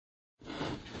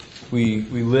We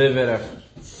live at a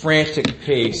frantic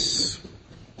pace,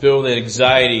 filled with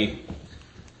anxiety,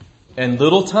 and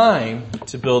little time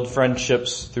to build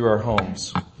friendships through our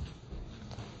homes.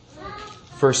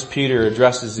 1 Peter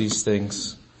addresses these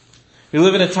things. We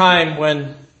live in a time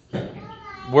when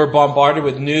we're bombarded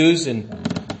with news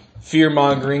and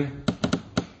fear-mongering.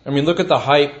 I mean, look at the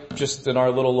hype just in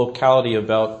our little locality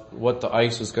about what the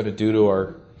ice is going to do to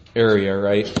our area,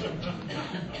 right?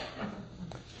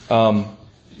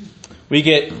 We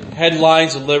get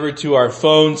headlines delivered to our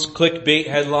phones, clickbait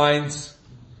headlines.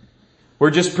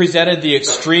 We're just presented the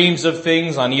extremes of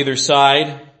things on either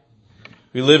side.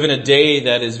 We live in a day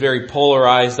that is very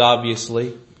polarized,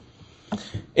 obviously.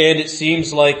 And it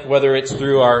seems like whether it's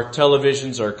through our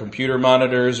televisions, our computer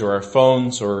monitors, or our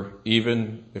phones, or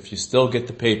even if you still get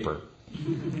the paper,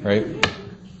 right?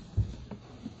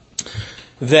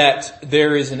 That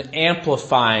there is an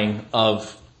amplifying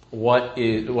of what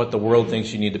the world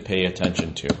thinks you need to pay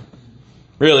attention to.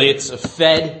 Really, it's a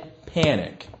fed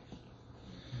panic.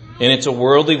 And it's a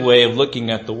worldly way of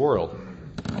looking at the world.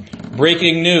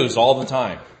 Breaking news all the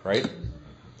time, right?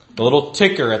 The little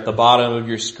ticker at the bottom of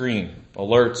your screen,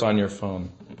 alerts on your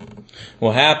phone.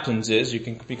 What happens is you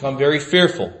can become very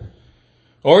fearful.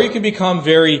 Or you can become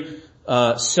very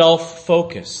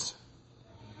self-focused.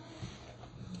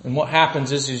 And what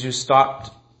happens is you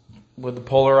stop with the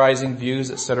polarizing views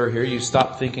that are here, you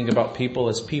stop thinking about people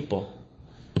as people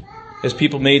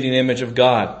made in the image of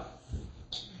God.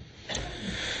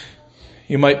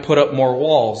 You might put up more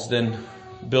walls than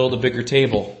build a bigger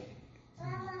table.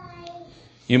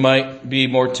 You might be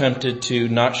more tempted to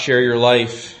not share your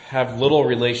life, have little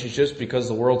relationships because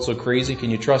the world's so crazy.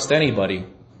 Can you trust anybody?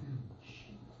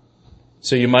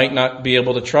 So you might not be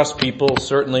able to trust people,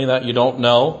 certainly that you don't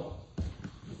know.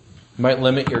 You might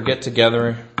limit your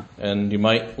get-together, and you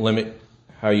might limit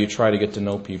how you try to get to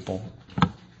know people.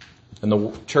 And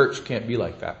the church can't be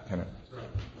like that, can it?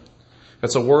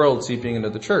 That's a world seeping into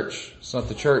the church. It's not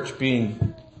the church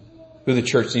being who the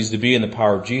church needs to be in the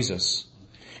power of Jesus.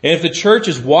 And if the church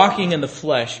is walking in the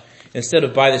flesh instead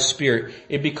of by the Spirit,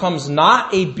 it becomes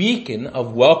not a beacon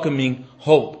of welcoming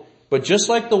hope, but just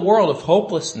like the world of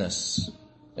hopelessness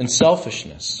and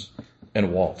selfishness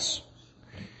and walls.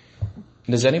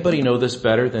 Does anybody know this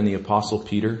better than the Apostle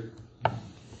Peter?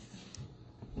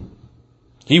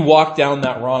 He walked down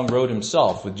that wrong road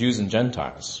himself with Jews and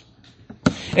Gentiles.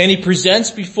 And he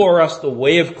presents before us the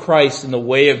way of Christ and the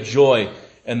way of joy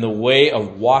and the way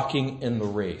of walking in the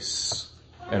race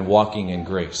and walking in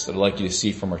grace that I'd like you to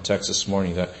see from our text this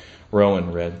morning that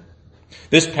Rowan read.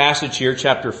 This passage here,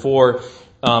 chapter 4,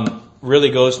 really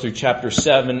goes through chapter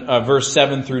 7, verse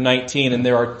 7 through 19, and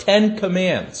there are 10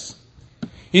 commands.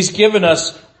 He's given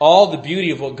us all the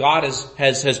beauty of what God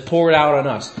has poured out on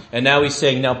us. And now he's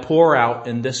saying, now pour out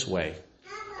in this way.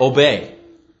 Obey.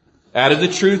 Out of the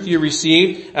truth you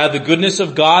received, out of the goodness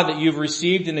of God that you've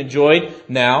received and enjoyed,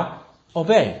 now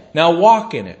obey. Now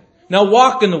walk in it. Now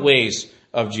walk in the ways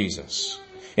of Jesus.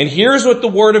 And here's what the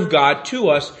Word of God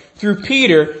to us through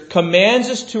Peter commands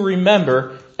us to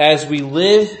remember as we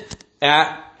live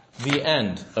at the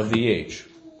end of the age.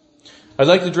 I'd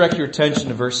like to direct your attention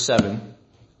to verse 7.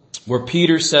 Where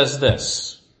Peter says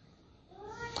this.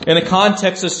 In a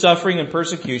context of suffering and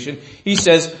persecution, he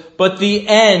says, but the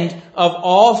end of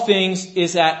all things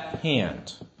is at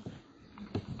hand.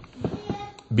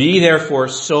 Be therefore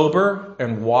sober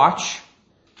and watch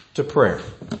to prayer.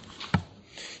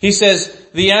 He says,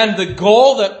 the end, the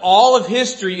goal that all of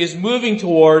history is moving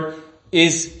toward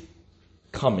is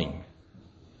coming.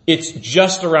 It's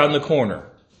just around the corner.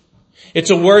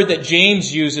 It's a word that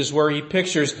James uses where he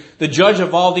pictures the judge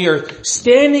of all the earth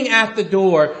standing at the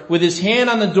door with his hand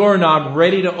on the doorknob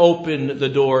ready to open the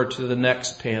door to the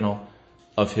next panel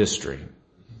of history.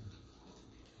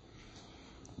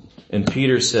 And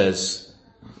Peter says,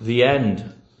 the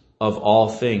end of all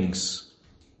things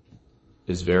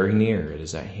is very near. It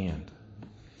is at hand.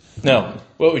 Now,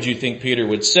 what would you think Peter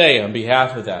would say on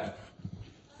behalf of that?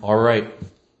 All right,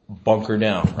 bunker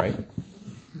down, right?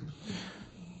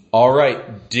 All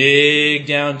right, dig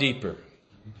down deeper.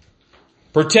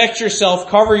 Protect yourself,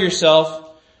 cover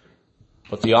yourself.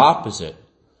 But the opposite.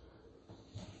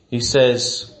 He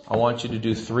says, I want you to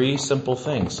do 3 simple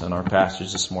things in our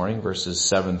passage this morning, verses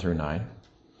 7 through 9.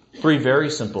 3 very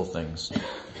simple things.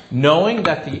 Knowing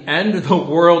that the end of the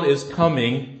world is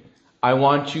coming, I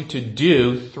want you to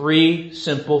do 3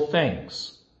 simple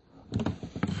things.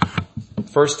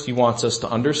 First, he wants us to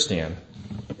understand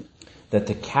that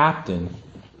the captain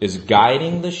is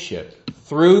guiding the ship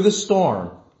through the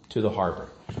storm to the harbor.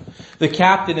 The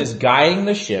captain is guiding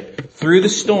the ship through the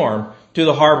storm to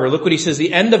the harbor. Look what he says.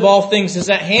 The end of all things is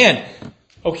at hand.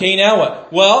 Okay, now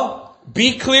what? Well,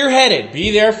 be clear-headed.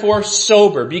 Be therefore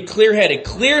sober. Be clear-headed.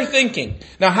 Clear thinking.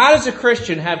 Now, how does a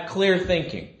Christian have clear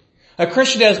thinking? A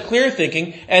Christian has clear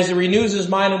thinking as he renews his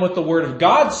mind on what the Word of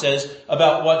God says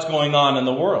about what's going on in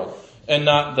the world, and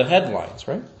not the headlines,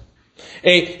 right?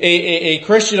 A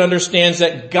Christian understands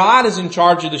that God is in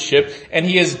charge of the ship, and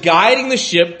He is guiding the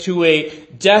ship to a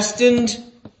destined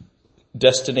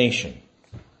destination.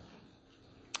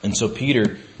 And so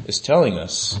Peter is telling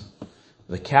us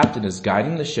the captain is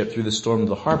guiding the ship through the storm of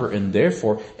the harbor, and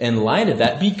therefore, in light of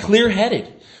that, be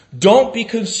clear-headed. Don't be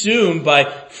consumed by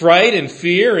fright and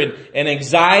fear and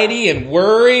anxiety and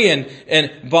worry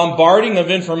and bombarding of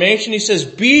information. He says,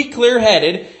 be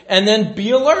clear-headed and then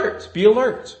be alert. Be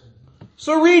alert.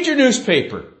 So read your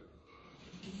newspaper.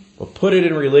 But put it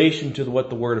in relation to what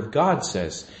the Word of God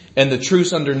says. And the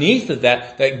truths underneath of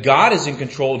that God is in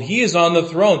control. He is on the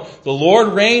throne. The Lord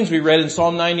reigns, we read in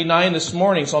Psalm 99 this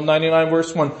morning, Psalm 99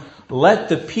 verse 1. Let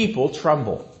the people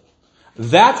tremble.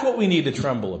 That's what we need to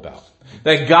tremble about.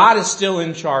 That God is still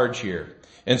in charge here.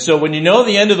 And so when you know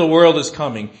the end of the world is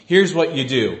coming, here's what you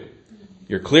do.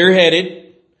 You're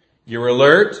clear-headed, you're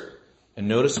alert, and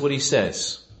notice what he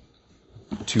says.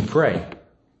 To pray.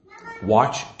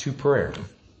 Watch to prayer.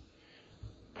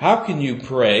 How can you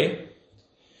pray?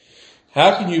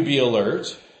 How can you be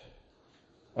alert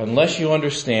unless you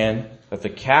understand that the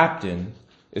captain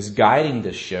is guiding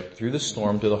the ship through the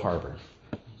storm to the harbor?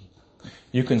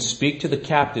 You can speak to the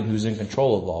captain who's in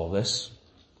control of all of this.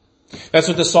 That's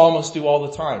what the psalmists do all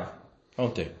the time,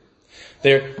 don't they?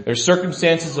 Their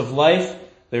circumstances of life,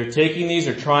 they're taking these,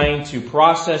 they're trying to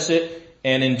process it,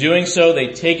 and in doing so,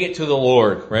 they take it to the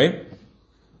Lord, right?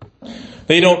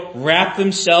 They don't wrap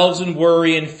themselves in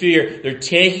worry and fear. They're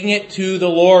taking it to the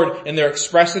Lord, and they're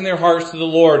expressing their hearts to the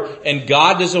Lord, and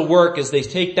God does a work as they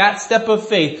take that step of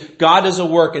faith. God does a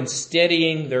work in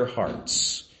steadying their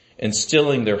hearts. And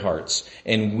stilling their hearts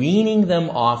and weaning them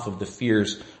off of the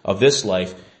fears of this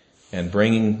life and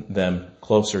bringing them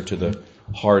closer to the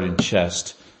heart and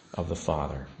chest of the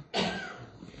Father.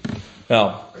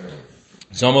 Now,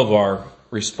 some of our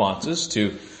responses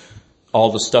to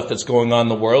all the stuff that's going on in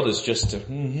the world is just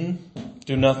to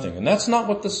do nothing. And that's not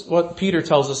what Peter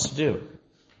tells us to do.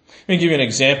 Let me give you an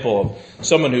example of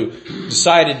someone who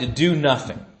decided to do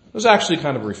nothing. It was actually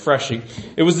kind of refreshing.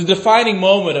 It was the defining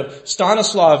moment of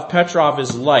Stanislav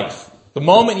Petrov's life. The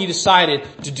moment he decided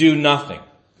to do nothing.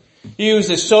 He was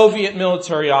a Soviet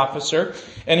military officer,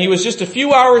 and he was just a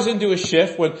few hours into his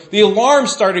shift when the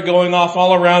alarms started going off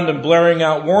all around him, blaring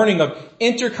out warning of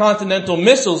intercontinental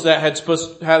missiles that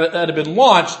had been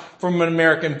launched from an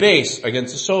American base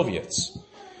against the Soviets.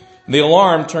 The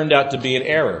alarm turned out to be an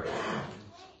error.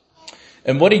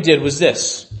 And what he did was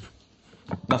this.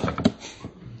 Nothing.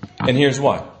 And here's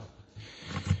why.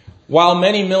 While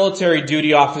many military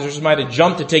duty officers might have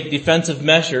jumped to take defensive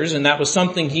measures, and that was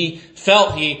something he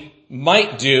felt he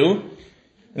might do,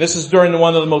 and this is during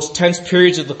one of the most tense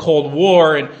periods of the Cold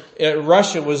War, and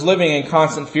Russia was living in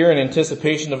constant fear in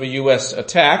anticipation of a U.S.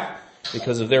 attack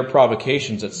because of their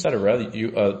provocations, etc.,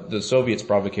 the Soviets'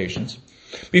 provocations.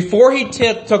 Before he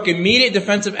took immediate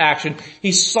defensive action,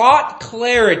 he sought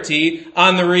clarity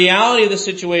on the reality of the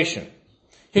situation.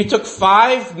 He took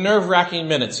 5 nerve-wracking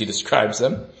minutes, he describes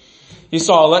them. He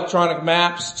saw electronic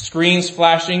maps, screens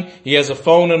flashing. He has a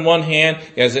phone in one hand.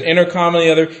 He has an intercom in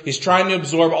the other. He's trying to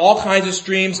absorb all kinds of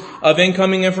streams of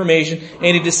incoming information.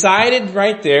 And he decided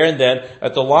right there and then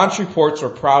that the launch reports were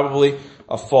probably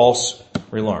a false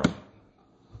alarm.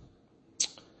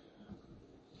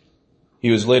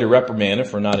 He was later reprimanded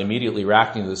for not immediately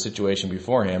reacting to the situation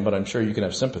beforehand, but I'm sure you can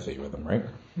have sympathy with him, right?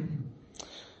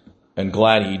 And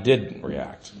glad he did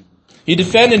react. He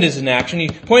defended his inaction. He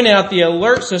pointed out the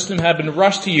alert system had been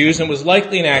rushed to use and was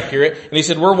likely inaccurate. And he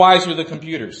said, we're wiser than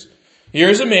computers.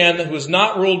 Here's a man who was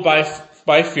not ruled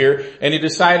by fear, and he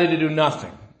decided to do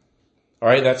nothing. All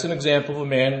right, that's an example of a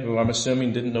man who I'm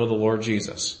assuming didn't know the Lord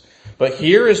Jesus. But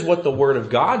here is what the Word of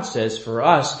God says for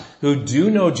us who do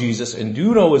know Jesus and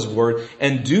do know His Word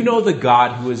and do know the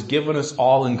God who has given us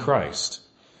all in Christ.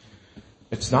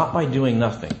 It's not by doing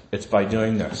nothing. It's by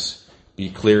doing this. Be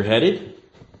clear-headed.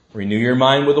 Renew your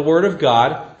mind with the Word of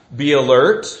God. Be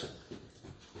alert.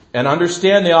 And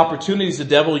understand the opportunities the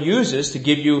devil uses to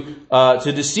give you,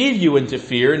 to deceive you into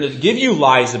fear and to give you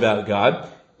lies about God.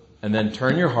 And then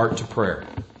turn your heart to prayer.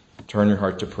 Turn your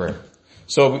heart to prayer.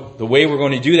 So the way we're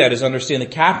going to do that is understand the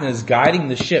captain is guiding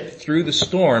the ship through the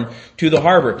storm to the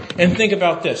harbor. And think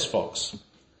about this, folks.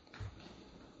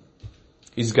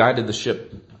 He's guided the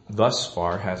ship thus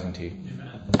far, hasn't he?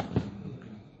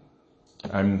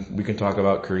 We can talk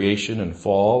about creation and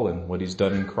fall and what he's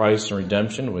done in Christ and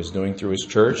redemption, what he's doing through his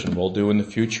church and will do in the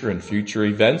future and future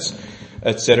events,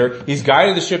 etc. He's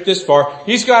guided the ship this far.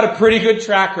 He's got a pretty good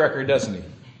track record, doesn't he?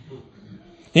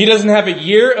 He doesn't have a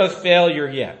year of failure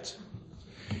yet.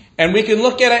 And we can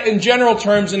look at it in general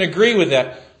terms and agree with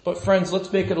that. But friends,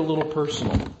 let's make it a little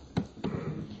personal.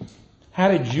 How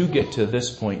did you get to this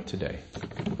point today?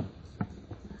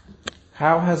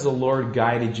 How has the Lord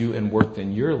guided you and worked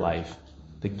in your life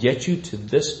to get you to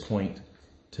this point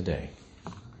today?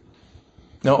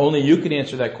 Now, only you can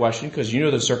answer that question because you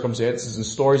know the circumstances and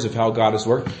stories of how God has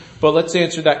worked. But let's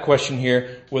answer that question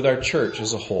here with our church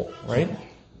as a whole, right?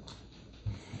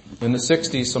 In the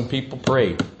 60s, some people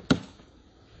prayed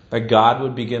that God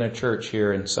would begin a church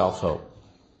here in South Hope.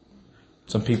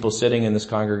 Some people sitting in this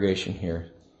congregation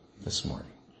here this morning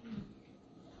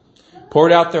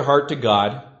poured out their heart to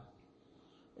God.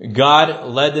 God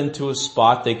led them to a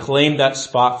spot. They claimed that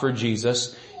spot for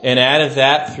Jesus. And out of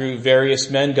that, through various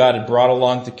men God had brought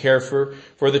along to care for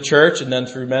the church, and then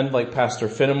through men like Pastor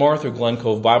Finnemore, through Glen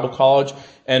Cove Bible College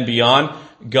and beyond,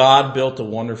 God built a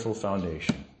wonderful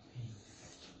foundation.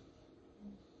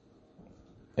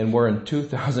 And we're in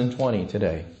 2020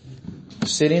 today,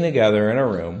 sitting together in a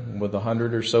room with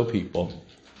 100 or so people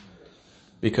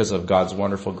because of God's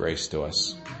wonderful grace to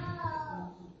us.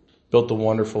 Built a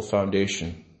wonderful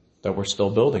foundation that we're still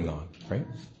building on, right?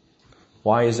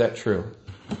 Why is that true?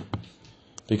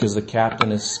 Because the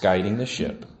captain is guiding the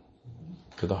ship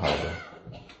to the harbor.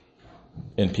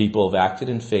 And people have acted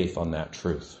in faith on that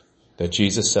truth. That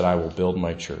Jesus said, I will build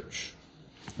my church.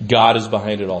 God is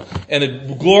behind it all. And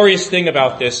the glorious thing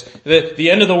about this, that the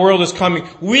end of the world is coming,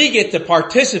 we get to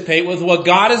participate with what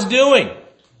God is doing.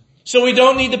 So we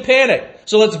don't need to panic.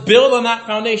 So let's build on that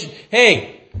foundation.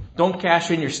 Hey, don't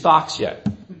cash in your stocks yet.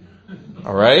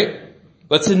 Alright?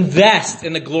 Let's invest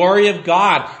in the glory of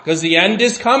God because the end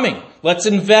is coming. Let's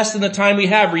invest in the time we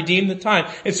have, redeem the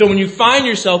time. And so when you find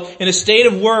yourself in a state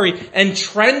of worry and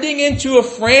trending into a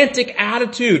frantic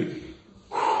attitude,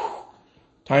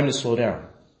 time to slow down.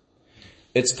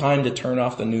 It's time to turn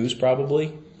off the news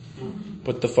probably.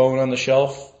 Put the phone on the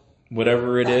shelf,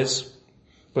 whatever it is.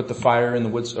 Put the fire in the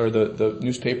wood, or the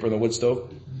newspaper in the wood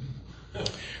stove.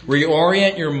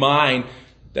 Reorient your mind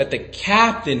that the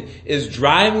captain is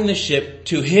driving the ship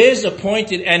to his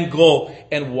appointed end goal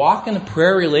and walk in a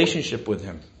prayer relationship with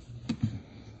him.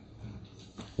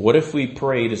 What if we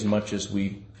prayed as much as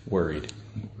we worried?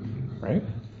 Right?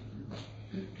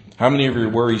 How many of your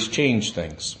worries change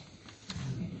things?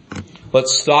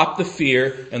 Let's stop the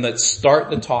fear and let's start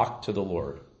the talk to the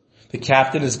Lord. The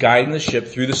captain is guiding the ship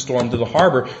through the storm to the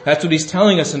harbor. That's what he's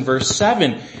telling us in verse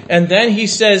 7. And then he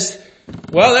says,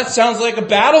 well, that sounds like a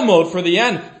battle mode for the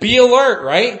end. Be alert,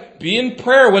 right? Be in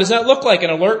prayer. What does that look like? An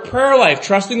alert prayer life,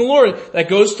 trusting the Lord. That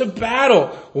goes to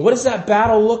battle. Well, what does that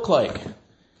battle look like?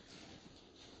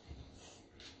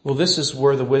 Well, this is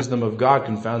where the wisdom of God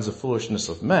confounds the foolishness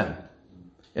of men.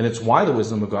 And it's why the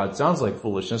wisdom of God sounds like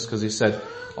foolishness, because he said,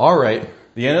 all right,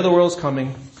 the end of the world is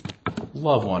coming.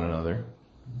 Love one another.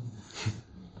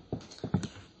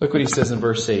 Look what he says in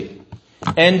verse 8.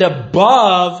 And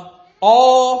above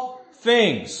all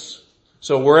things.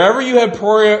 So wherever you have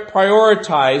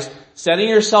prioritized setting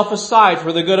yourself aside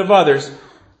for the good of others,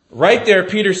 right there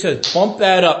Peter says, bump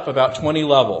that up about 20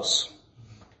 levels.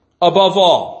 Above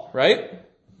all, right?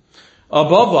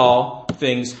 Above all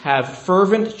things, have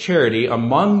fervent charity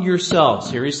among yourselves.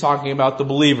 Here he's talking about the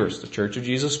believers, the Church of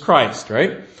Jesus Christ,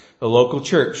 right? The local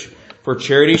church. For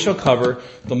charity shall cover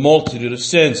the multitude of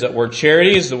sins. That word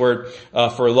charity is the word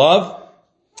for love.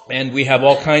 And we have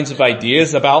all kinds of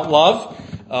ideas about love.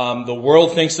 The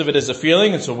world thinks of it as a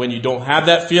feeling, and so when you don't have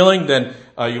that feeling, then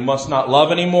you must not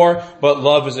love anymore. But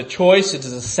love is a choice. It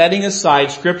is a setting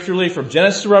aside scripturally from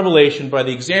Genesis to Revelation by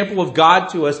the example of God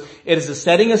to us. It is a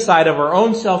setting aside of our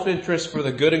own self-interest for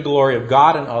the good and glory of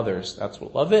God and others. That's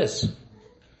what love is.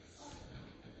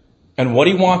 And what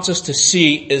he wants us to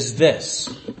see is this.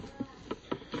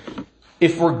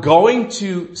 If we're going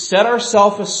to set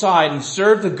ourselves aside and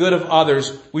serve the good of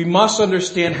others, we must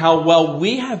understand how well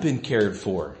we have been cared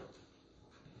for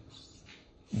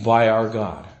by our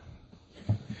God.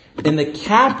 And the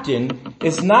captain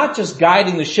is not just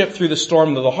guiding the ship through the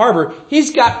storm to the harbor.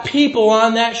 He's got people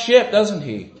on that ship, doesn't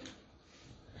he?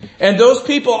 And those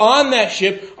people on that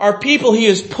ship are people he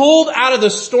has pulled out of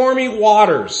the stormy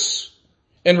waters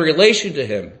in relation to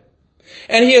him.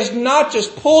 And he has not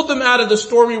just pulled them out of the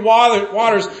stormy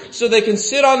waters so they can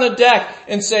sit on the deck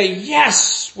and say,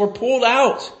 yes, we're pulled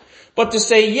out. But to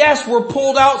say, yes, we're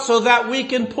pulled out so that we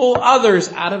can pull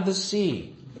others out of the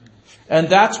sea. And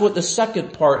that's what the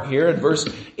second part here in verse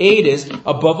 8 is.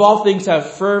 Above all things have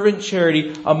fervent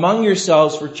charity among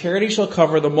yourselves, for charity shall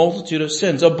cover the multitude of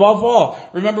sins. Above all.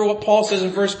 Remember what Paul says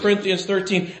in 1 Corinthians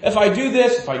 13. If I do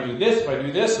this, if I do this, if I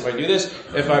do this, if I do this,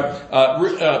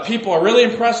 if people are really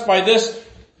impressed by this,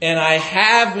 and I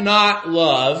have not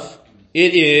love,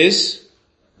 it is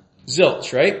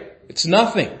zilch, right? It's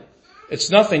nothing. It's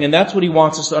nothing, and that's what he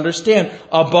wants us to understand.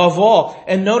 Above all.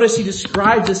 And notice he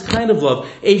describes this kind of love,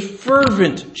 a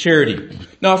fervent charity.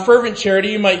 Now, fervent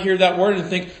charity, you might hear that word and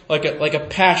think like a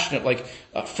passionate, like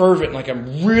a fervent, like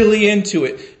I'm really into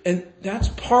it. And that's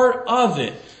part of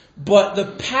it. But the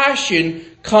passion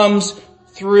comes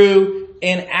through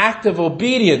an act of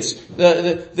obedience.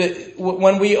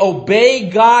 When we obey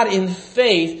God in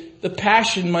faith, the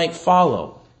passion might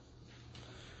follow.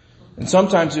 And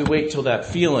sometimes we wait till that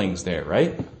feeling's there,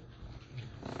 right?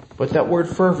 But that word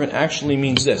fervent actually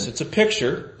means this. It's a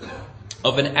picture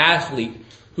of an athlete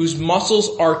whose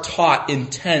muscles are taut,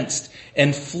 intensed,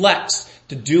 and flexed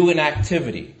to do an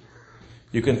activity.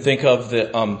 You can think of the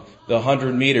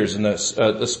 100 meters and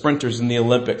the sprinters in the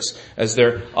Olympics as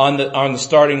they're on the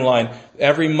starting line.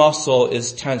 Every muscle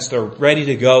is tense. They're ready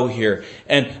to go here.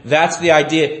 And that's the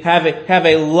idea. Have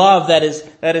a love that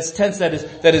is tense,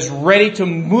 that is ready to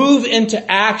move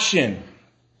into action.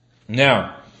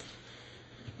 Now,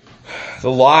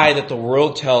 the lie that the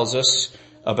world tells us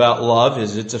about love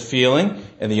is it's a feeling.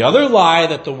 And the other lie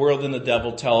that the world and the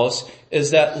devil tell us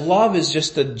is that love is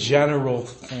just a general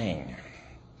thing.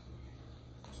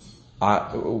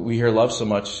 We hear love so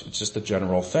much, it's just a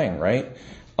general thing, right?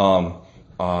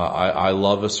 I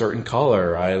love a certain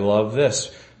color. I love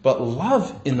this. But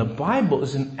love in the Bible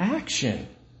is an action.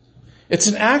 It's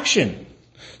an action.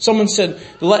 Someone said,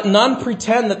 let none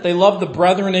pretend that they love the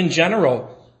brethren in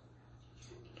general.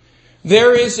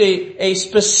 There is a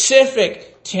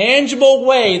specific, tangible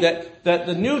way that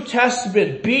the New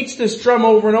Testament beats this drum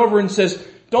over and over and says,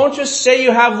 don't just say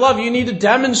you have love, you need to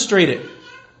demonstrate it.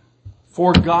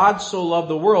 For God so loved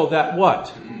the world that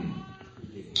what?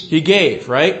 He gave,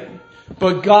 right?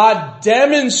 But God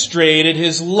demonstrated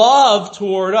His love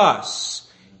toward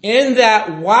us in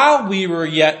that while we were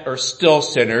yet or still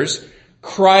sinners,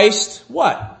 Christ,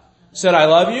 what? Said, I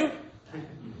love you?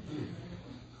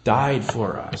 Died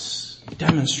for us. He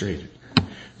demonstrated.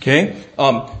 Okay?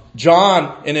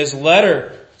 John in his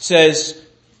letter says,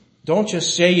 don't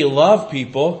just say you love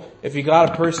people. If you got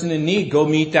a person in need, go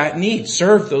meet that need.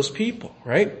 Serve those people,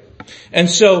 right? And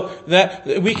so that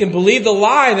we can believe the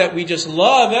lie that we just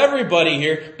love everybody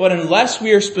here, but unless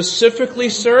we are specifically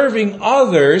serving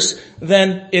others,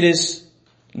 then it is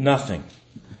nothing.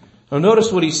 Now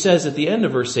notice what he says at the end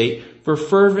of verse 8, for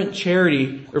fervent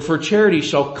charity, or for charity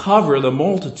shall cover the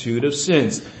multitude of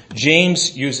sins.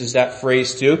 James uses that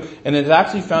phrase too, and it's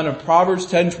actually found in Proverbs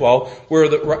 10:12,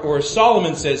 where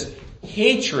Solomon says,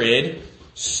 hatred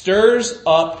stirs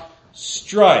up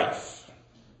strife.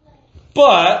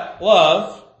 But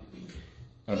love,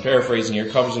 I'm paraphrasing here,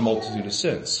 covers a multitude of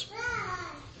sins.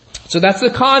 So that's the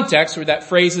context where that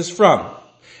phrase is from.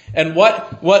 And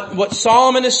what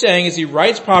Solomon is saying as he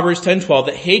writes Proverbs 10:12,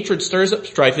 that hatred stirs up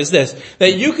strife, is this,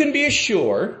 that you can be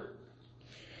assured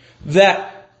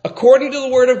that according to the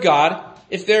Word of God,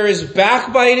 if there is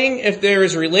backbiting, if there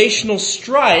is relational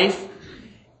strife,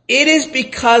 it is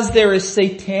because there is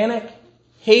satanic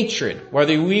hatred,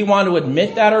 whether we want to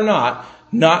admit that or not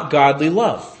godly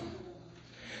love.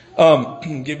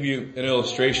 Give you an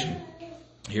illustration.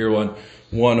 Here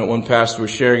one pastor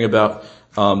was sharing about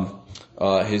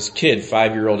his kid,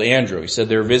 5-year-old Andrew. He said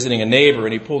they were visiting a neighbor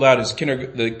and he pulled out the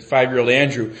 5-year-old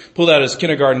Andrew pulled out his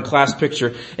kindergarten class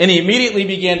picture and he immediately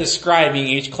began describing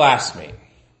each classmate.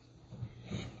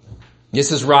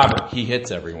 This is Robert. He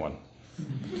hits everyone.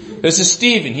 This is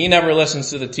Stephen. He never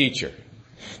listens to the teacher.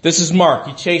 This is Mark.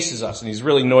 He chases us and he's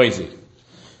really noisy.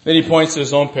 Then he points to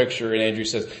his own picture and Andrew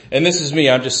says, and this is me.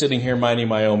 I'm just sitting here minding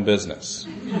my own business.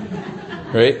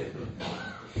 Right?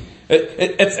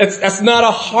 It's not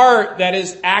a heart that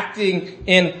is acting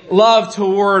in love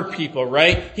toward people,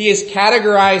 right? He has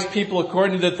categorized people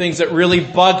according to the things that really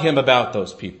bug him about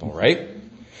those people, right?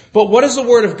 But what does the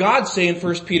Word of God say in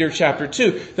 1 Peter chapter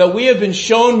 2? That we have been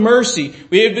shown mercy,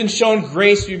 we have been shown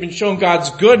grace, we've been shown God's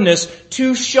goodness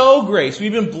to show grace.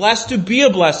 We've been blessed to be a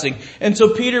blessing. And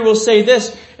so Peter will say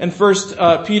this in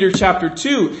 1 Peter chapter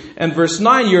 2 and verse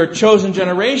 9, you're a chosen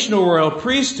generation, a royal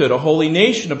priesthood, a holy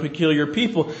nation, a peculiar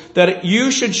people, that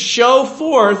you should show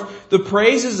forth the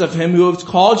praises of Him who has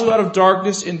called you out of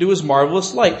darkness into His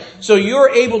marvelous light. So you're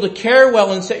able to care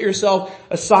well and set yourself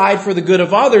aside for the good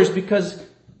of others because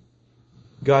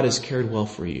God has cared well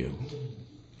for you.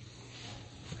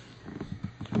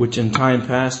 which in time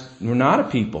past were not a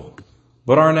people,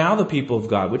 but are now the people of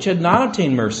God, which had not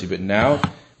obtained mercy, but now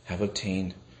have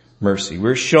obtained mercy.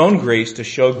 We're shown grace to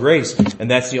show grace, and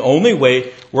that's the only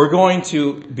way we're going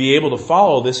to be able to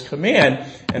follow this command.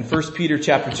 And 1 Peter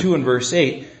chapter 2 and verse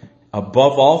 8,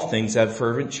 above all things have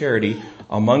fervent charity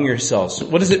among yourselves. So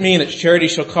what does it mean that charity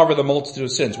shall cover the multitude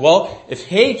of sins? Well, if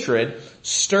hatred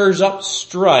stirs up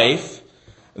strife,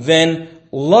 then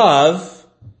love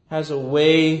has a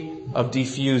way of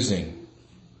diffusing.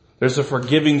 There's a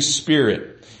forgiving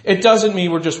spirit. It doesn't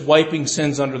mean we're just wiping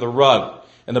sins under the rug.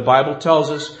 And the Bible tells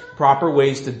us proper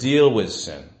ways to deal with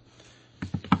sin.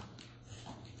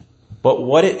 But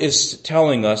what it is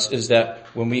telling us is that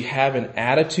when we have an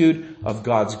attitude of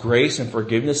God's grace and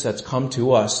forgiveness that's come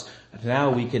to us,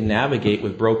 now we can navigate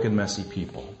with broken, messy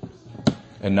people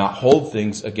and not hold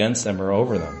things against them or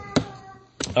over them.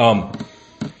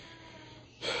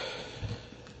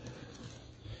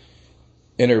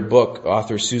 In her book,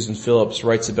 author Susan Phillips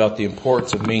writes about the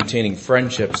importance of maintaining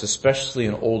friendships, especially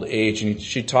in old age. And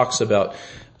she talks about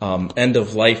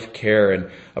end-of-life care, and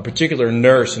a particular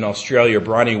nurse in Australia,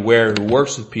 Bronnie Ware, who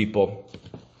works with people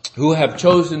who have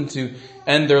chosen to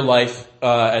end their life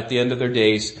at the end of their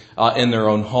days in their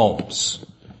own homes.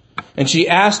 And she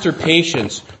asked her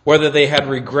patients whether they had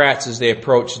regrets as they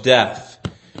approached death.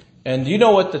 And do you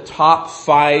know what the top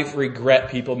 5 regret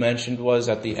people mentioned was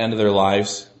at the end of their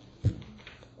lives?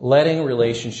 Letting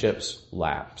relationships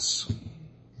lapse.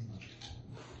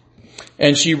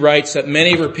 And she writes that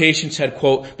many of her patients had,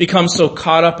 quote, become so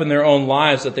caught up in their own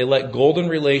lives that they let golden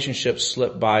relationships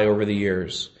slip by over the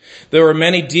years. There were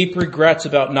many deep regrets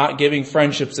about not giving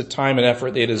friendships the time and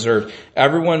effort they deserved.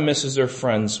 Everyone misses their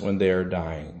friends when they are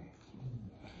dying.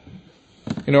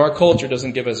 You know, our culture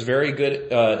doesn't give us very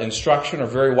good instruction or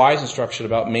very wise instruction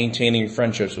about maintaining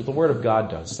friendships, but the Word of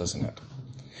God does, doesn't it?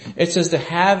 It says to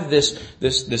have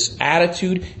this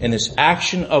attitude and this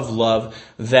action of love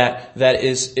that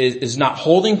is not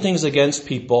holding things against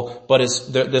people, but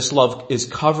this love is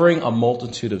covering a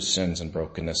multitude of sins and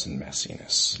brokenness and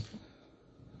messiness.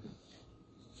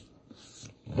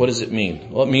 What does it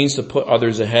mean? Well, it means to put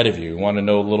others ahead of you. You want to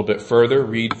know a little bit further?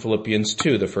 Read Philippians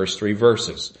 2, the first 3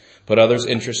 verses. Put others'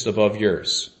 interests above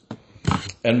yours.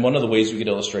 And one of the ways we could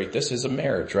illustrate this is a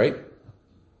marriage, right?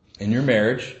 In your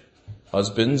marriage,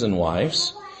 husbands and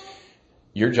wives,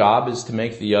 your job is to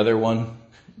make the other one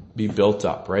be built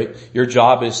up, right? Your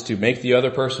job is to make the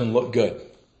other person look good,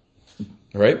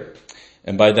 right?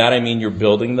 And by that I mean you're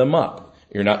building them up.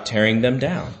 You're not tearing them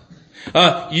down.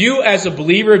 You as a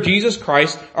believer of Jesus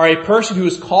Christ are a person who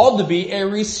is called to be a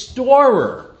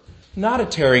restorer, not a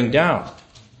tearing down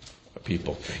of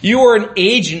people. You are an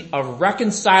agent of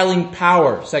reconciling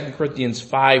power, 2 Corinthians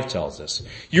 5 tells us.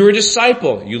 You're a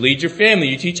disciple. You lead your family.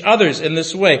 You teach others in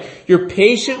this way. You're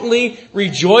patiently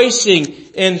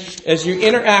rejoicing as you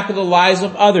interact with the lives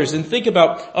of others. And think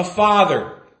about a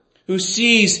father who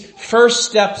sees first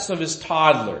steps of his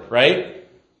toddler, right?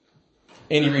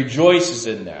 And he rejoices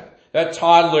in that. That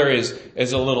toddler is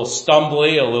a little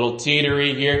stumbly, a little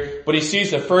teetery here, but he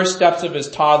sees the first steps of his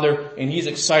toddler and he's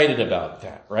excited about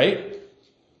that, right?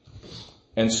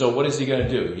 And so what is he going to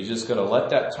do? He's just going to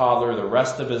let that toddler the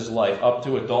rest of his life up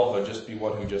to adulthood just be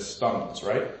one who just stumbles,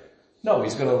 right? No,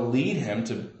 he's going to lead him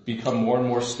to become more and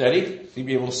more steady, to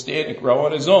be able to stand and grow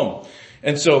on his own.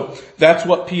 And so that's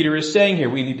what Peter is saying here.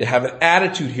 We need to have an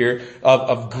attitude here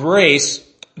of grace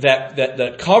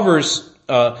that covers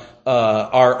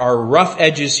our rough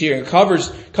edges here and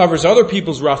covers other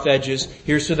people's rough edges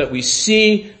here so that we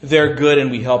see their good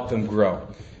and we help them grow.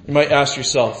 You might ask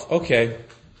yourself, okay,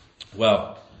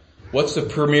 well, what's the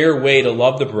premier way to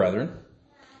love the brethren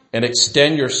and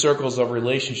extend your circles of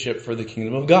relationship for the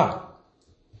kingdom of God?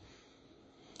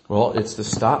 Well, it's to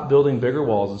stop building bigger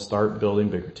walls and start building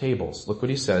bigger tables. Look what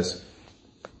he says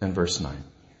in verse 9.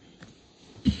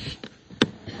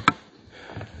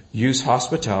 Use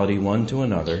hospitality one to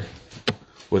another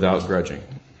without grudging.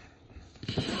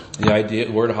 The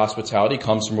word hospitality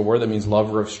comes from a word that means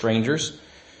lover of strangers.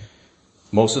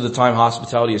 Most of the time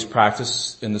hospitality is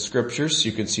practiced in the scriptures.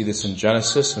 You can see this in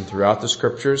Genesis and throughout the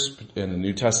scriptures, in the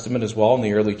New Testament as well, in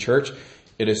the early church.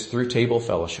 It is through table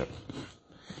fellowship.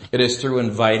 It is through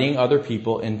inviting other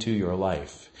people into your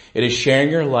life. It is sharing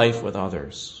your life with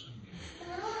others.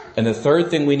 And the third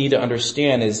thing we need to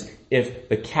understand is if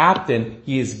the captain,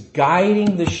 he is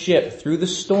guiding the ship through the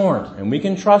storm, and we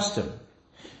can trust him.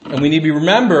 And we need to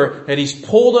remember that he's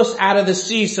pulled us out of the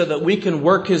sea so that we can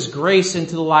work his grace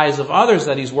into the lives of others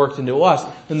that he's worked into us.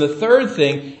 And the third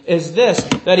thing is this,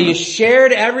 that he has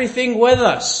shared everything with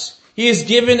us. He has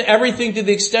given everything to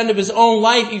the extent of his own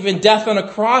life, even death on a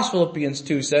cross, Philippians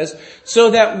 2 says,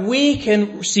 so that we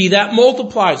can see that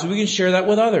multiplied, so we can share that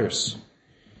with others.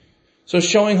 So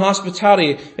showing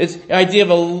hospitality, it's the idea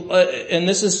of and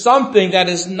this is something that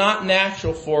is not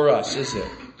natural for us, is it?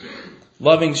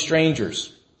 Loving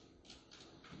strangers.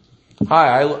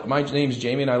 Hi, my name's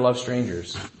Jamie and I love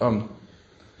strangers.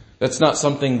 That's not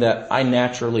something that I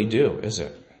naturally do, is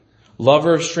it?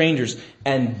 Lover of strangers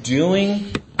and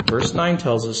doing, verse 9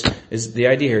 tells us, is the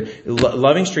idea here,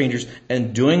 loving strangers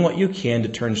and doing what you can to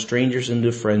turn strangers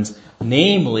into friends,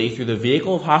 namely through the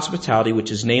vehicle of hospitality, which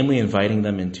is namely inviting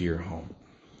them into your home.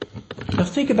 Now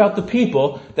think about the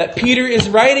people that Peter is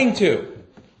writing to.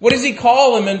 What does he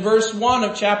call them in verse 1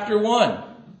 of chapter 1?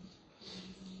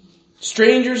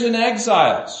 Strangers and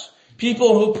exiles.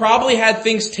 People who probably had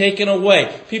things taken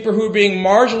away. People who were being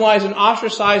marginalized and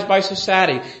ostracized by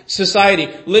society.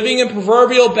 Living in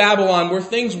proverbial Babylon where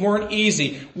things weren't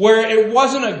easy. Where it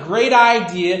wasn't a great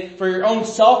idea for your own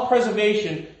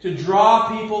self-preservation to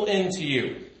draw people into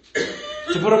you.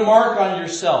 To put a mark on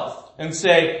yourself and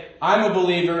say, I'm a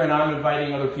believer and I'm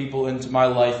inviting other people into my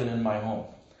life and in my home.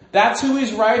 That's who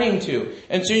he's writing to.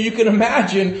 And so you can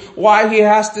imagine why he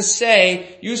has to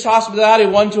say, use hospitality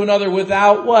one to another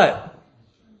without what?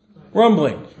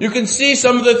 Grumbling. You can see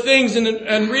some of the things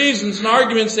and reasons and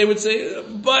arguments they would say,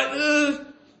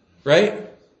 right?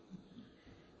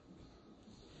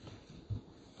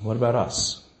 What about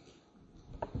us?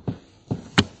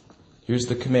 Here's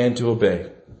the command to obey.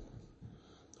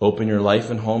 Open your life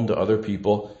and home to other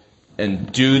people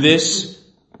and do this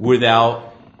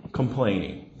without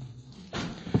complaining.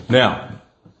 Now,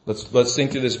 let's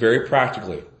think through this very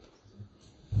practically.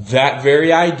 That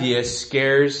very idea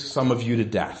scares some of you to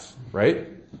death, right?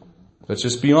 Let's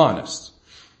just be honest.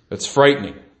 That's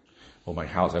frightening. Oh, my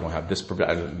house, I don't have this,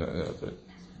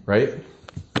 right?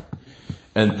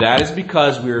 And that is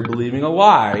because we are believing a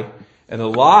lie. And the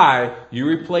lie, you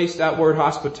replace that word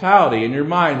hospitality in your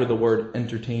mind with the word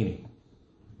entertaining.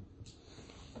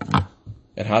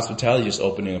 And hospitality is just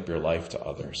opening up your life to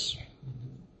others.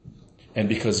 And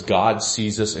because God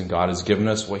sees us and God has given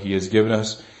us what he has given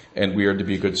us, and we are to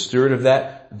be a good steward of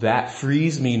that, that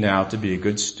frees me now to be a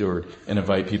good steward and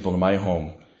invite people into my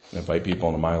home and invite people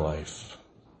into my life.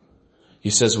 He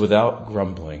says without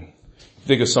grumbling.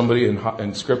 Think of somebody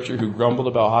in scripture who grumbled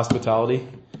about hospitality.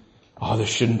 Oh, this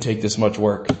shouldn't take this much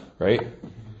work, right?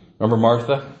 Remember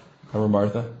Martha?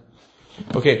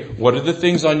 Okay, what are the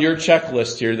things on your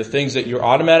checklist here, the things that you're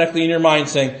automatically in your mind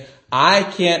saying, I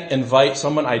can't invite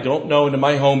someone I don't know into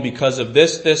my home because of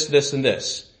this, and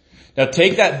this. Now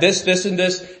take that this, and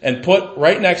this, and put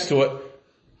right next to it,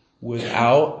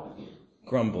 without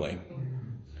grumbling.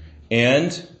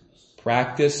 And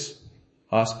practice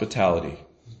hospitality.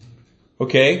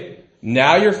 Okay?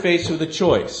 Now you're faced with a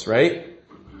choice, right?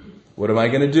 What am I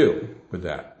going to do with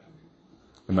that?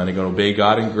 Am I going to obey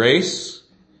God in grace?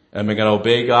 Am I going to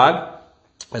obey God?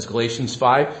 As Galatians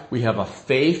 5, we have a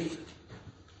faith.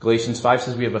 Galatians 5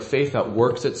 says we have a faith that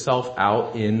works itself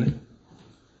out in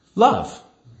love.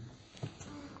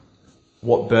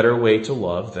 What better way to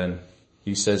love than,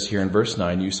 he says here in verse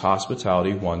 9, use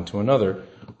hospitality one to another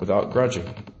without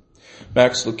grudging.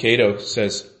 Max Lucado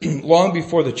says, long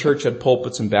before the church had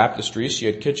pulpits and baptistries, she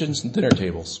had kitchens and dinner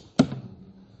tables.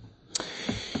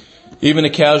 Even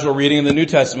a casual reading of the New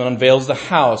Testament unveils the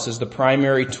house as the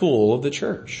primary tool of the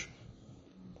church.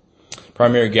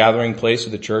 Primary gathering place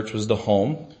of the church was the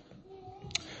home.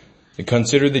 And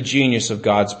consider the genius of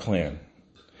God's plan.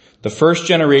 The first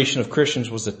generation of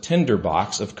Christians was a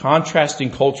tinderbox of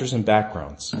contrasting cultures and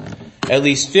backgrounds. At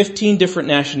least 15 different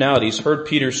nationalities heard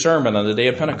Peter's sermon on the day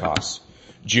of Pentecost.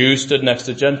 Jews stood next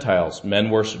to Gentiles.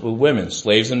 Men worshiped with women.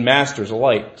 Slaves and masters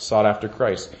alike sought after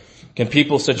Christ. Can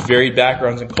people of such varied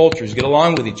backgrounds and cultures get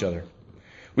along with each other?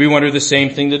 We wonder the same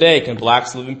thing today. Can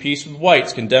blacks live in peace with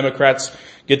whites? Can Democrats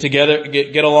get together,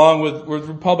 get along with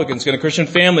Republicans? Can a Christian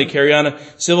family carry on a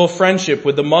civil friendship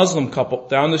with the Muslim couple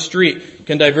down the street?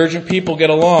 Can divergent people get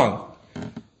along?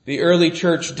 The early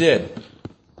church did.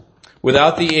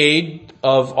 Without the aid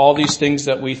of all these things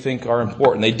that we think are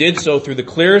important. They did so through the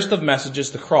clearest of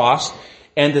messages, the cross,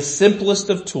 and the simplest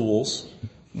of tools,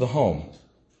 the home.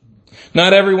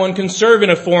 Not everyone can serve in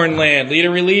a foreign land, lead a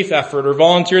relief effort, or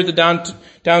volunteer at the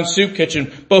downtown soup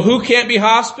kitchen. But who can't be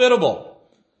hospitable?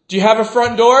 Do you have a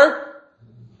front door?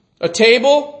 A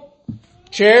table?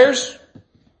 Chairs?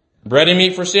 Bread and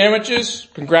meat for sandwiches?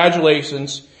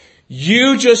 Congratulations.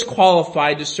 You just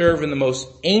qualified to serve in the most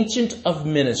ancient of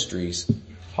ministries,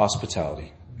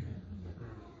 hospitality.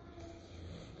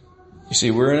 You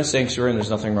see, we're in a sanctuary and there's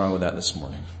nothing wrong with that this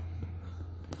morning.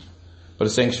 But a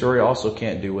sanctuary also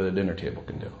can't do what a dinner table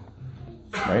can do.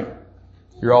 Right?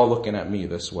 You're all looking at me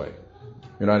this way.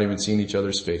 You're not even seeing each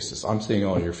other's faces. I'm seeing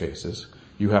all your faces.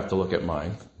 You have to look at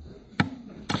mine.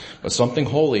 But something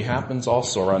holy happens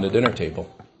also around a dinner table.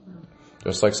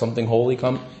 Just like something holy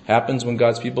happens when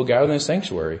God's people gather in a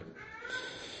sanctuary.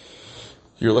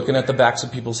 You're looking at the backs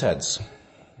of people's heads.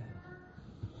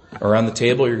 Around the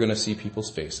table, you're going to see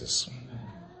people's faces.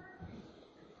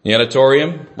 The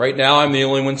auditorium, right now I'm the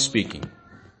only one speaking.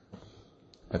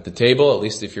 At the table, at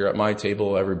least if you're at my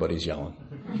table, everybody's yelling.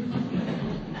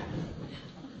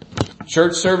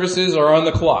 Church services are on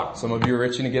the clock. Some of you are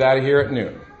itching to get out of here at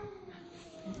noon.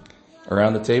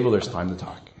 Around the table, there's time to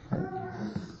talk.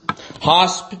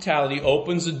 Hospitality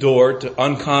opens the door to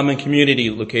uncommon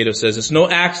community, Lucado says. It's no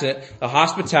accident that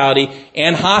hospitality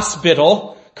and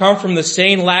hospital come from the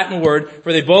same Latin word,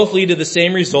 for they both lead to the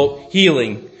same result,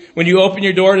 healing. When you open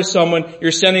your door to someone,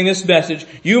 you're sending this message: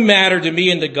 you matter to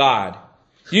me and to God.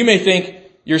 You may think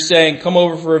you're saying, come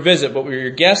over for a visit, but what your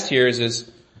guest hears is,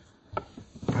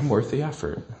 I'm worth the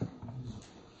effort.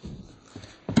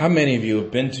 How many of you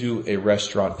have been to a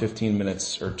restaurant 15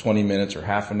 minutes or 20 minutes or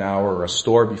half an hour or a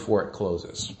store before it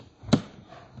closes?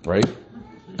 Right?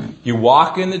 You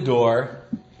walk in the door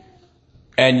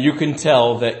and you can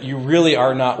tell that you really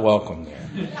are not welcome there.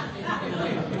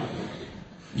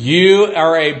 You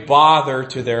are a bother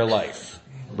to their life.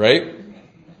 Right?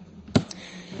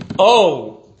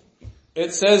 Oh,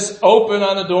 it says open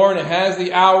on the door and it has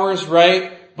the hours,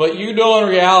 right? But you know in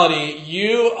reality,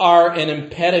 you are an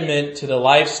impediment to the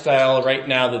lifestyle right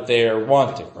now that they are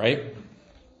wanting, right?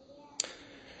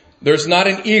 There's not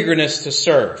an eagerness to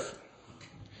serve.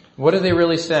 What are they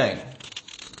really saying?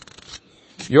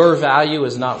 Your value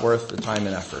is not worth the time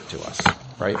and effort to us,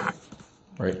 right?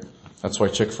 Right? That's why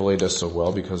Chick-fil-A does so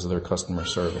well, because of their customer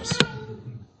service.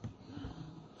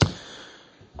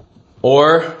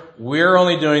 Or, we're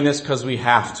only doing this because we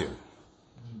have to.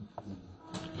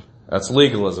 That's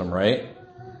legalism, right?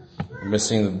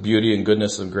 Missing the beauty and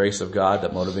goodness and grace of God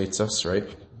that motivates us, right?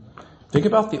 Think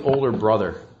about the older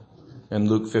brother in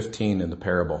Luke 15 in the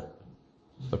parable,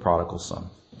 the prodigal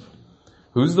son.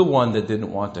 Who's the one that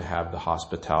didn't want to have the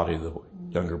hospitality of the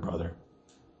younger brother?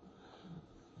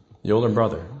 The older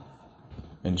brother.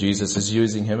 And Jesus is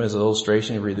using him as an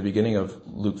illustration. You read the beginning of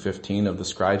Luke 15 of the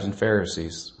scribes and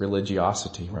Pharisees,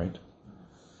 religiosity, right?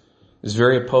 He's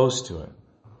very opposed to it.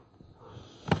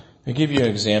 I'll give you an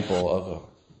example of a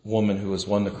woman who was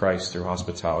won to Christ through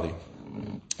hospitality.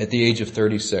 At the age of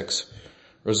 36,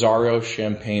 Rosario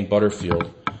Champagne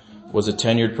Butterfield was a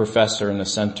tenured professor in the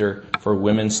Center for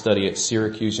Women's Study at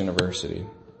Syracuse University.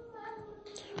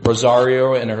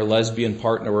 Rosario and her lesbian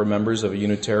partner were members of a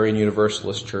Unitarian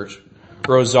Universalist church.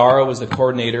 Rosario was the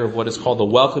coordinator of what is called the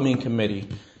Welcoming Committee,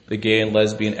 the gay and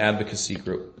lesbian advocacy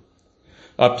group.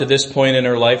 Up to this point in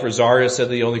her life, Rosario said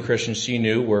the only Christians she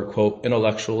knew were, quote,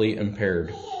 intellectually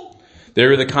impaired. They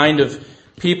were the kind of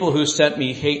people who sent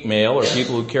me hate mail, or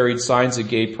people who carried signs at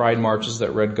gay pride marches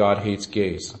that read God hates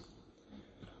gays.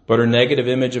 But her negative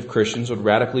image of Christians would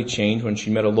radically change when she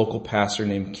met a local pastor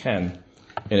named Ken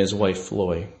and his wife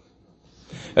Floy.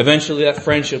 Eventually that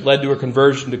friendship led to her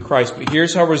conversion to Christ, but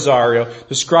here's how Rosario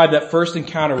described that first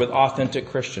encounter with authentic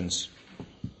Christians.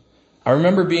 I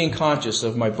remember being conscious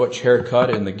of my butch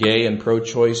haircut and the gay and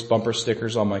pro-choice bumper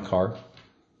stickers on my car.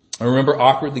 I remember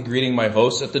awkwardly greeting my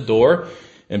host at the door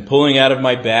and pulling out of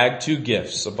my bag 2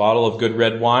 gifts, a bottle of good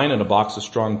red wine and a box of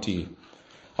strong tea.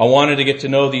 I wanted to get to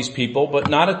know these people, but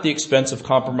not at the expense of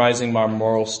compromising my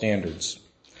moral standards.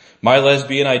 My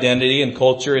lesbian identity and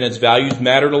culture and its values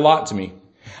mattered a lot to me.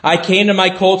 I came to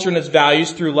my culture and its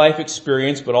values through life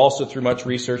experience, but also through much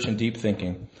research and deep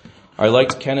thinking. I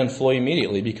liked Ken and Floy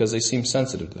immediately because they seemed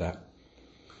sensitive to that.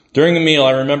 During the meal,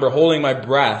 I remember holding my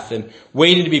breath and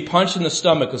waiting to be punched in the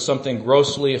stomach with something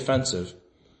grossly offensive.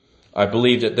 I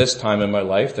believed at this time in my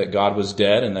life that God was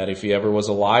dead, and that if he ever was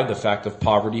alive, the fact of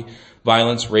poverty,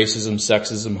 violence, racism,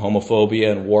 sexism,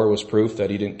 homophobia, and war was proof that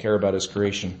he didn't care about his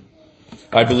creation.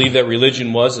 I believed that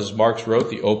religion was, as Marx wrote,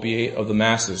 the opiate of the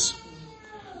masses.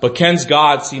 But Ken's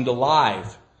God seemed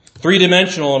alive,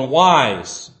 three-dimensional and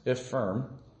wise, if firm.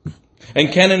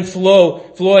 And Ken and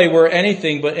Floy were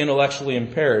anything but intellectually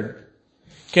impaired.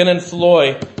 Ken and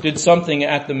Floy did something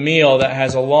at the meal that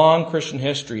has a long Christian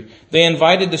history. They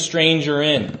invited the stranger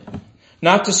in,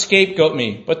 not to scapegoat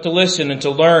me, but to listen and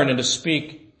to learn and to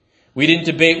speak. We didn't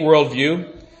debate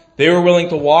worldview. They were willing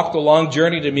to walk the long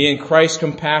journey to me in Christ's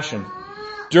compassion.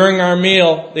 During our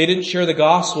meal, they didn't share the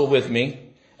gospel with me.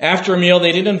 After a meal,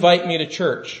 they didn't invite me to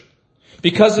church.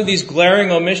 Because of these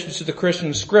glaring omissions to the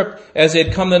Christian script, as they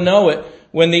had come to know it,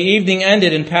 when the evening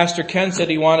ended and Pastor Ken said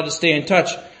he wanted to stay in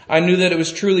touch, I knew that it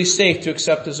was truly safe to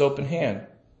accept His open hand.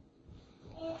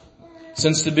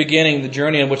 Since the beginning, the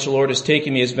journey on which the Lord has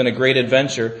taken me has been a great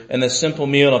adventure, and the simple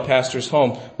meal in a pastor's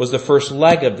home was the first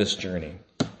leg of this journey.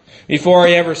 Before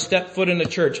I ever stepped foot in the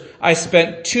church, I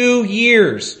spent 2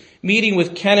 years meeting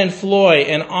with Ken and Floyd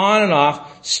and on and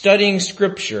off studying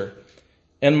Scripture.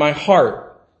 And my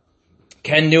heart,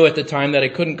 Ken knew at the time that I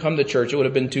couldn't come to church. It would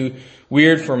have been too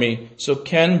weird for me. So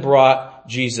Ken brought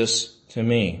Jesus to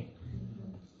me.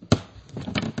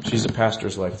 She's a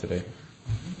pastor's life today.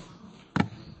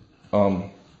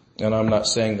 And I'm not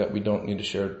saying that we don't need to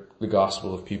share the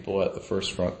gospel with people at the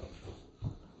first front.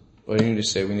 But I need to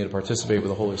say we need to participate with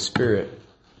the Holy Spirit.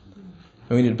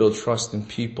 And we need to build trust in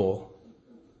people.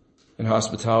 And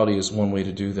hospitality is one way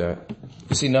to do that.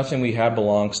 You see, nothing we have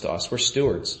belongs to us. We're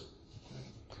stewards.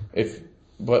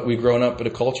 But we've grown up in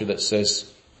a culture that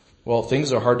says, well,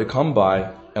 things are hard to come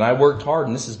by, and I worked hard,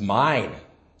 and this is mine.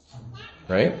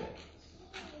 Right?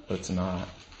 But it's not.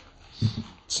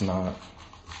 It's not.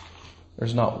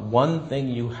 There's not one thing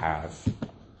you have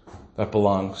that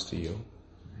belongs to you.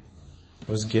 It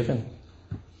was given.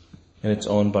 And it's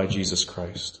owned by Jesus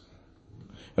Christ.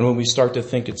 And when we start to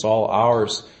think it's all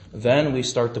ours, then we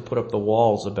start to put up the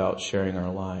walls about sharing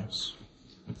our lives.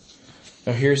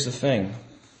 Now here's the thing.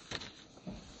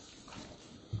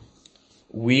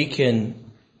 We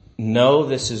can know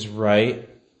this is right,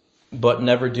 but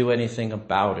never do anything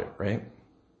about it, right?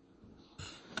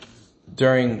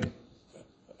 During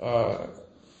a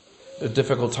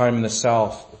difficult time in the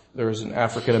South, there was an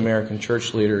African American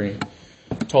church leader, and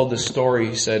he told this story.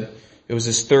 He said it was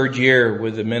his 3rd year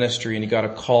with the ministry, and he got a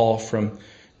call from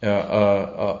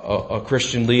a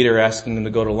Christian leader asking him to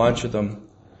go to lunch with him.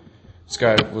 This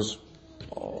guy was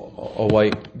a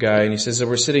white guy, and he says that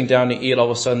we're sitting down to eat. All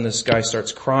of a sudden, this guy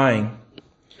starts crying.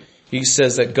 He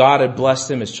says that God had blessed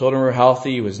him. His children were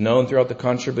healthy. He was known throughout the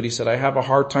country, but he said, I have a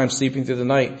hard time sleeping through the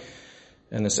night.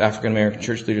 And this African American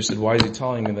church leader said, why is he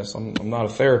telling me this? I'm not a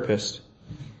therapist.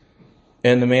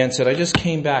 And the man said, I just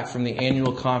came back from the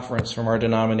annual conference from our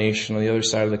denomination on the other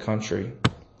side of the country.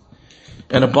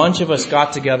 And a bunch of us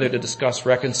got together to discuss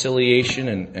reconciliation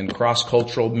and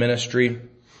cross-cultural ministry.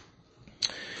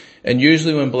 And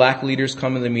usually when black leaders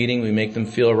come to the meeting, we make them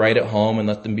feel right at home and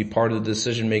let them be part of the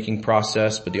decision-making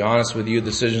process. But to be honest with you,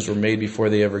 decisions were made before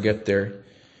they ever get there.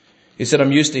 He said,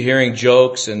 I'm used to hearing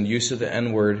jokes and use of the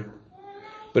N-word.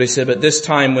 But he said, but this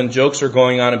time when jokes were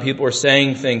going on and people were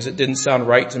saying things that didn't sound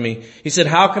right to me, he said,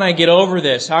 how can I get over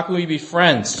this? How can we be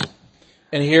friends?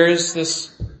 And here's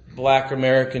this black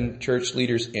American church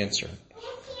leader's answer.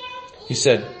 He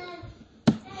said,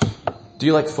 do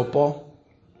you like football?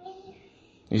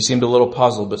 He seemed a little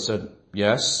puzzled, but said,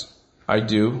 yes, I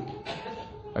do.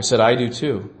 I said, I do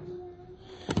too.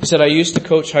 He said, I used to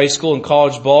coach high school and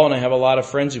college ball, and I have a lot of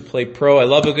friends who play pro. I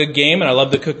love a good game, and I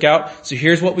love to cook out. So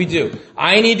here's what we do.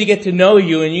 I need to get to know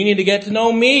you, and you need to get to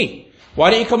know me. Why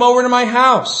don't you come over to my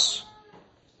house?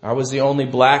 I was the only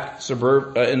black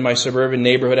in my suburban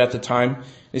neighborhood at the time.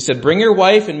 He said, bring your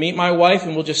wife and meet my wife,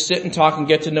 and we'll just sit and talk and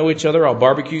get to know each other. I'll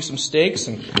barbecue some steaks,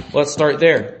 and let's start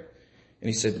there. And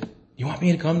he said, you want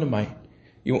me to come to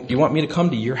you want me to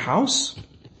come to your house?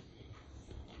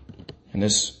 And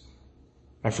this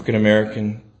African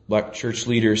American black church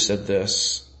leader said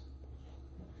this,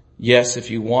 yes, if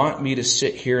you want me to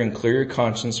sit here and clear your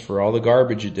conscience for all the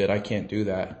garbage you did, I can't do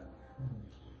that.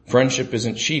 Friendship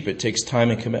isn't cheap. It takes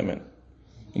time and commitment.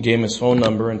 He gave him his phone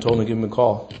number and told him to give him a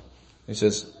call. He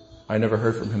says, I never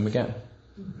heard from him again.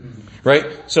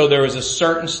 Right? So there was a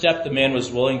certain step the man was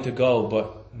willing to go,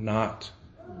 but not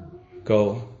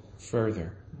go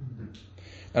further.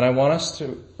 And I want us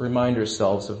to remind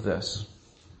ourselves of this.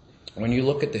 When you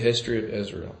look at the history of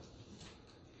Israel,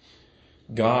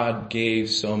 God gave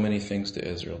so many things to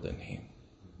Israel, didn't he?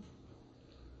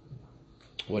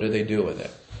 What did they do with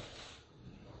it?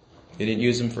 They didn't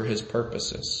use them for his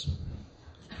purposes.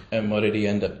 And what did he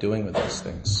end up doing with those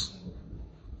things?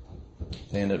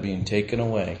 They ended up being taken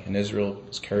away, and Israel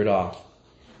was carried off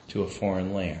to a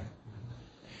foreign land.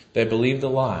 They believed the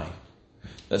lie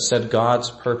that said God's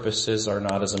purposes are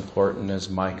not as important as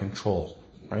my control,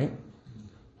 right?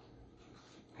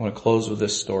 I want to close with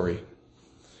this story.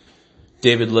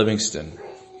 David Livingstone.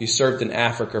 He served in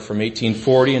Africa from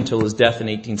 1840 until his death in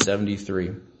 1873.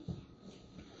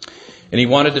 And he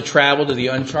wanted to travel to the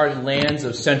uncharted lands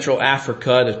of Central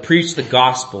Africa to preach the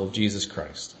gospel of Jesus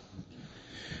Christ.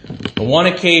 On one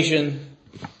occasion,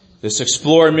 this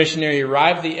explorer missionary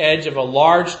arrived at the edge of a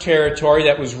large territory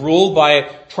that was ruled by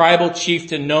a tribal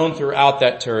chieftain known throughout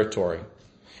that territory.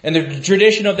 And the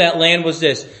tradition of that land was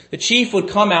this. The chief would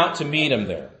come out to meet him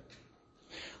there.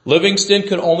 Livingston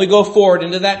could only go forward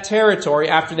into that territory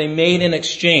after they made an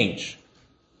exchange.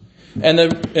 And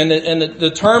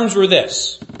the terms were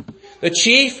this. The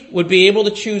chief would be able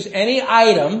to choose any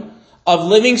item of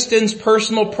Livingston's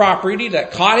personal property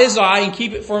that caught his eye and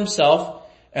keep it for himself,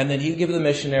 and then he'd give the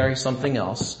missionary something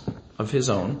else of his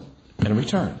own in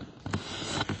return.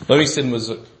 Livingston was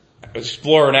an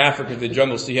explorer in Africa, the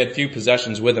jungle, so he had few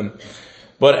possessions with him.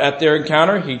 But at their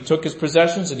encounter, he took his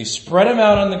possessions and he spread them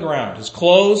out on the ground. His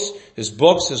clothes, his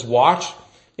books, his watch,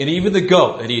 and even the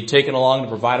goat that he had taken along to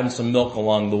provide him some milk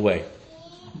along the way.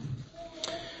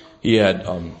 He had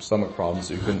stomach problems,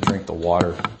 so he couldn't drink the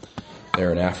water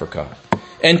there in Africa.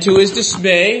 And to his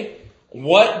dismay,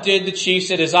 what did the chief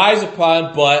set his eyes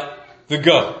upon but the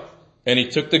goat? And he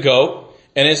took the goat,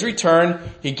 and in his return,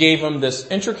 he gave him this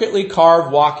intricately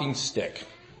carved walking stick.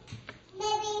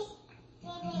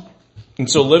 And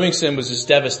so Livingston was just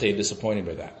devastated, disappointed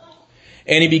by that.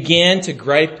 And he began to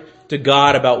gripe to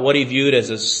God about what he viewed as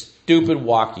a stupid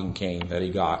walking cane that he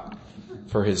got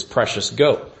for his precious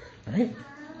goat. Right?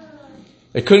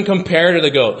 They couldn't compare to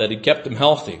the goat that had kept him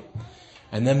healthy.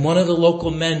 And then one of the local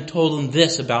men told him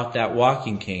this about that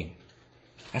walking cane.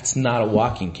 That's not a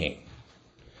walking cane.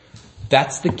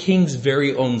 That's the king's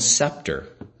very own scepter.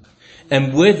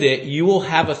 And with it, you will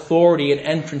have authority and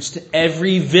entrance to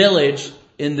every village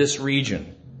in this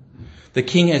region. The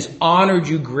king has honored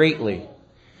you greatly.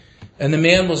 And the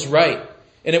man was right.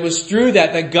 And it was through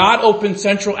that God opened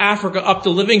Central Africa up to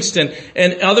Livingston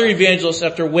and other evangelists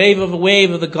after wave of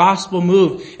the gospel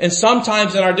moved. And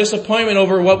sometimes in our disappointment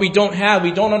over what we don't have,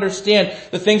 we don't understand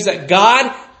the things that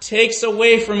God takes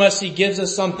away from us. He gives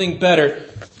us something better.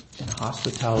 And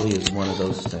hospitality is one of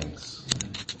those things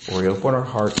where we open our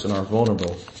hearts and are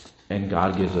vulnerable, and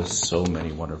God gives us so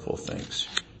many wonderful things.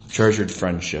 Treasured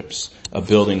friendships, a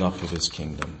building up of his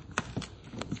kingdom.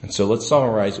 And so let's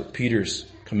summarize what Peter's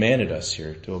commanded us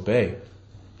here to obey.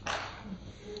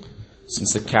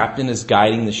 Since the captain is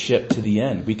guiding the ship to the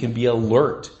end, we can be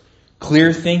alert,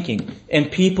 clear thinking,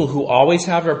 and people who always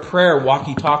have our prayer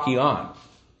walkie-talkie on.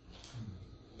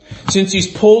 Since he's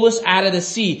pulled us out of the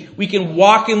sea, we can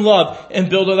walk in love and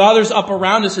build others up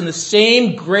around us in the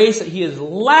same grace that he has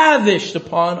lavished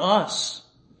upon us.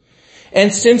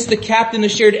 And since the captain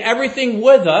has shared everything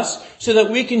with us so that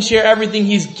we can share everything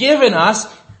he's given us,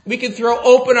 we can throw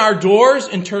open our doors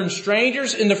and turn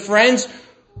strangers into friends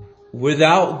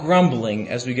without grumbling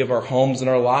as we give our homes and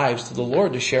our lives to the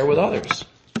Lord to share with others.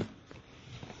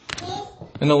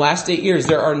 In the last 8 years,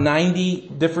 there are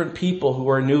 90 different people who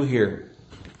are new here.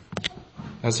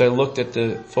 As I looked at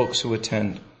the folks who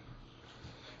attend,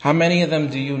 how many of them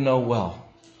do you know well?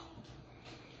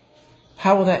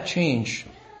 How will that change?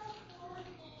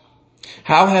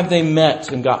 How have they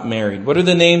met and got married? What are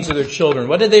the names of their children?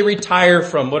 What did they retire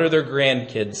from? What are their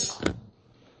grandkids?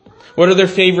 What are their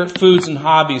favorite foods and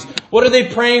hobbies? What are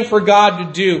they praying for God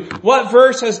to do? What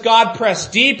verse has God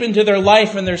pressed deep into their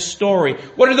life and their story?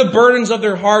 What are the burdens of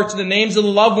their hearts and the names of the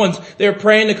loved ones they're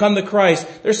praying to come to Christ?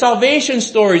 Their salvation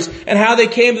stories and how they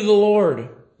came to the Lord.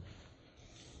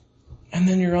 And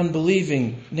then your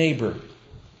unbelieving neighbor.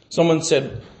 Someone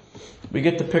said, we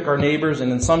get to pick our neighbors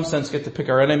and in some sense get to pick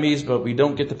our enemies, but we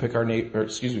don't get to pick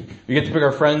we get to pick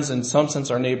our friends, in some sense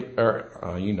our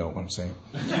neighbor, you know what I'm saying.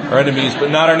 Our enemies,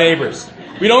 but not our neighbors.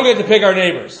 We don't get to pick our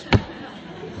neighbors.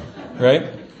 Right?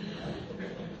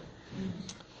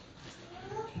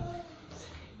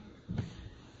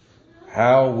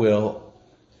 How will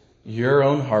your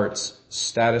own heart's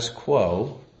status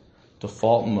quo,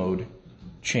 default mode,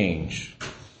 change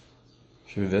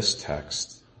through this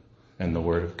text and the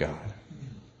Word of God?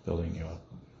 Building you up.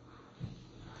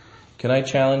 Can I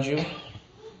challenge you?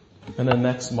 In the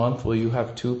next month, will you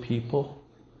have 2 people,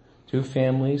 2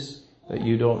 families that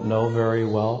you don't know very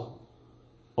well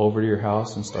over to your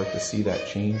house and start to see that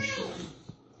change?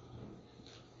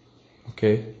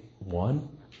 Okay, 1,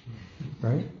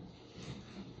 right?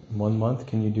 In 1 month,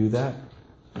 can you do that?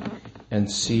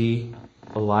 And see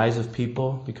the lives of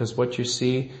people? Because what you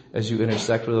see as you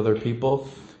intersect with other people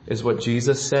is what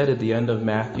Jesus said at the end of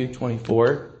Matthew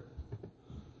 24.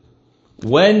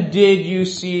 When did we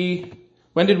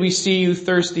see you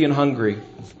thirsty and hungry?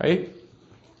 Right?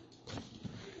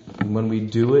 And when we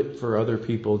do it for other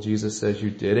people, Jesus says,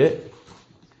 you did it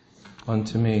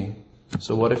unto me.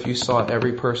 So what if you saw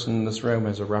every person in this room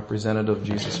as a representative of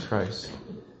Jesus Christ?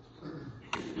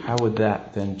 How would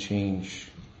that then change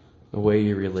the way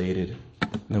you related,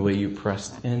 and the way you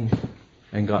pressed in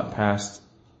and got past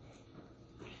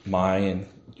my and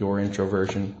your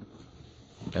introversion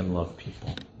and love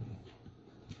people?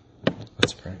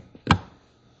 Let's pray.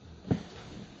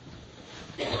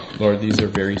 Lord, these are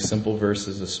very simple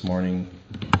verses this morning.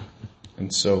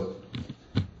 And so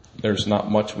there's not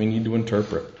much we need to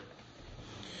interpret.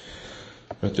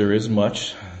 But there is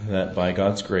much that by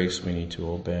God's grace we need to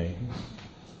obey.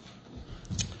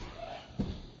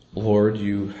 Lord,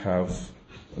 you have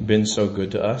been so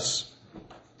good to us.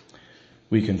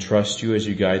 We can trust you as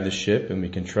you guide the ship, and we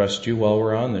can trust you while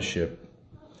we're on the ship.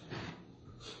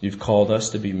 You've called us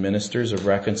to be ministers of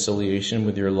reconciliation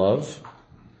with your love,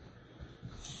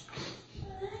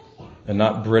 and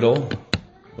not brittle,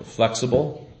 but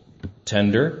flexible,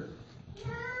 tender,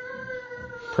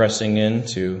 pressing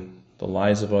into the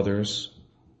lives of others.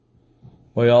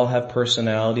 We all have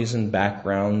personalities and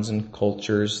backgrounds and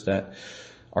cultures that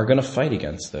are going to fight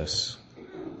against this.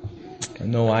 I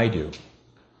know I do.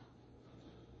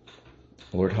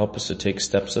 Lord, help us to take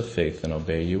steps of faith and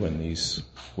obey you in these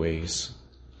ways.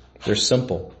 They're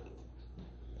simple.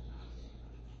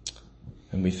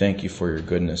 And we thank you for your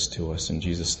goodness to us. In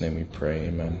Jesus' name we pray.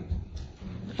 Amen.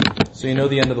 So you know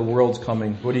the end of the world's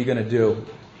coming. What are you going to do?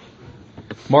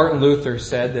 Martin Luther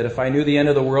said that if I knew the end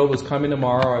of the world was coming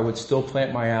tomorrow, I would still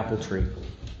plant my apple tree.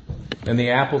 And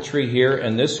the apple tree here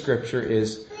in this scripture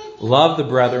is love the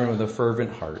brethren with a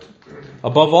fervent heart.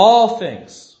 Above all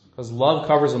things, because love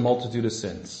covers a multitude of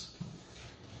sins.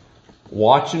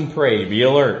 Watch and pray, be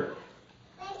alert.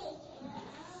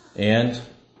 And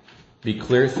be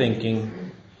clear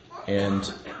thinking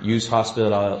and use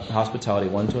hospitality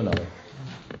one to another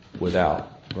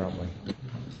without grumbling.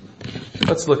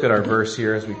 Let's look at our verse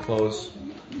here as we close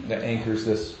that anchors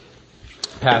this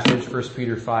passage, 1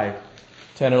 Peter 5.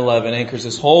 10 and 11 anchors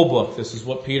this whole book. This is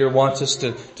what Peter wants us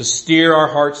to steer our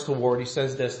hearts toward. He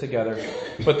says this together.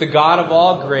 But the God of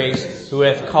all grace, who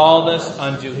hath called us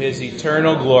unto his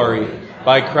eternal glory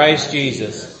by Christ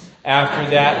Jesus, after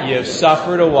that ye have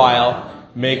suffered a while,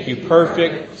 make you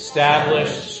perfect, establish,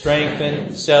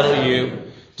 strengthen, settle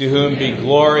you, to whom be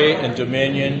glory and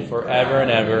dominion forever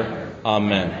and ever.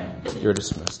 Amen. You're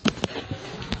dismissed.